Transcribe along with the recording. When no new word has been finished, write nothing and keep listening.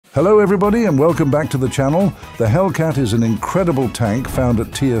Hello everybody and welcome back to the channel. The Hellcat is an incredible tank found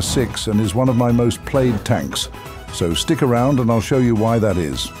at tier 6 and is one of my most played tanks. So stick around and I'll show you why that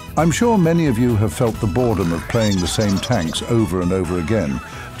is. I'm sure many of you have felt the boredom of playing the same tanks over and over again,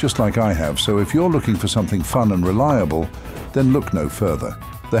 just like I have, so if you're looking for something fun and reliable, then look no further.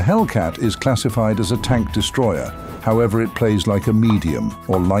 The Hellcat is classified as a tank destroyer, however it plays like a medium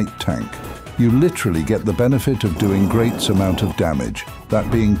or light tank. You literally get the benefit of doing great amount of damage, that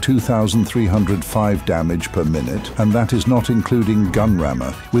being 2,305 damage per minute, and that is not including gun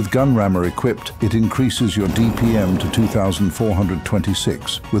rammer. With gun rammer equipped, it increases your DPM to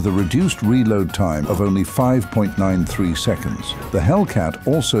 2,426, with a reduced reload time of only 5.93 seconds. The Hellcat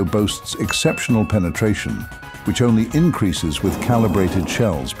also boasts exceptional penetration, which only increases with calibrated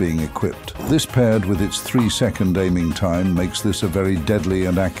shells being equipped. This paired with its 3-second aiming time makes this a very deadly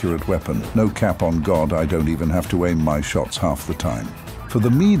and accurate weapon. No cap on God, I don't even have to aim my shots half the time. For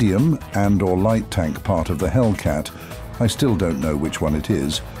the medium and/or light tank part of the Hellcat, I still don't know which one it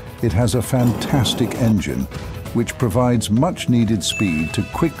is. It has a fantastic engine, which provides much needed speed to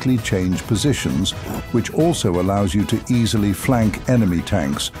quickly change positions, which also allows you to easily flank enemy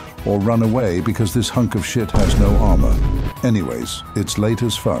tanks or run away because this hunk of shit has no armor. Anyways, it's late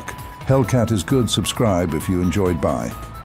as fuck. Hellcat is good, subscribe if you enjoyed. Bye.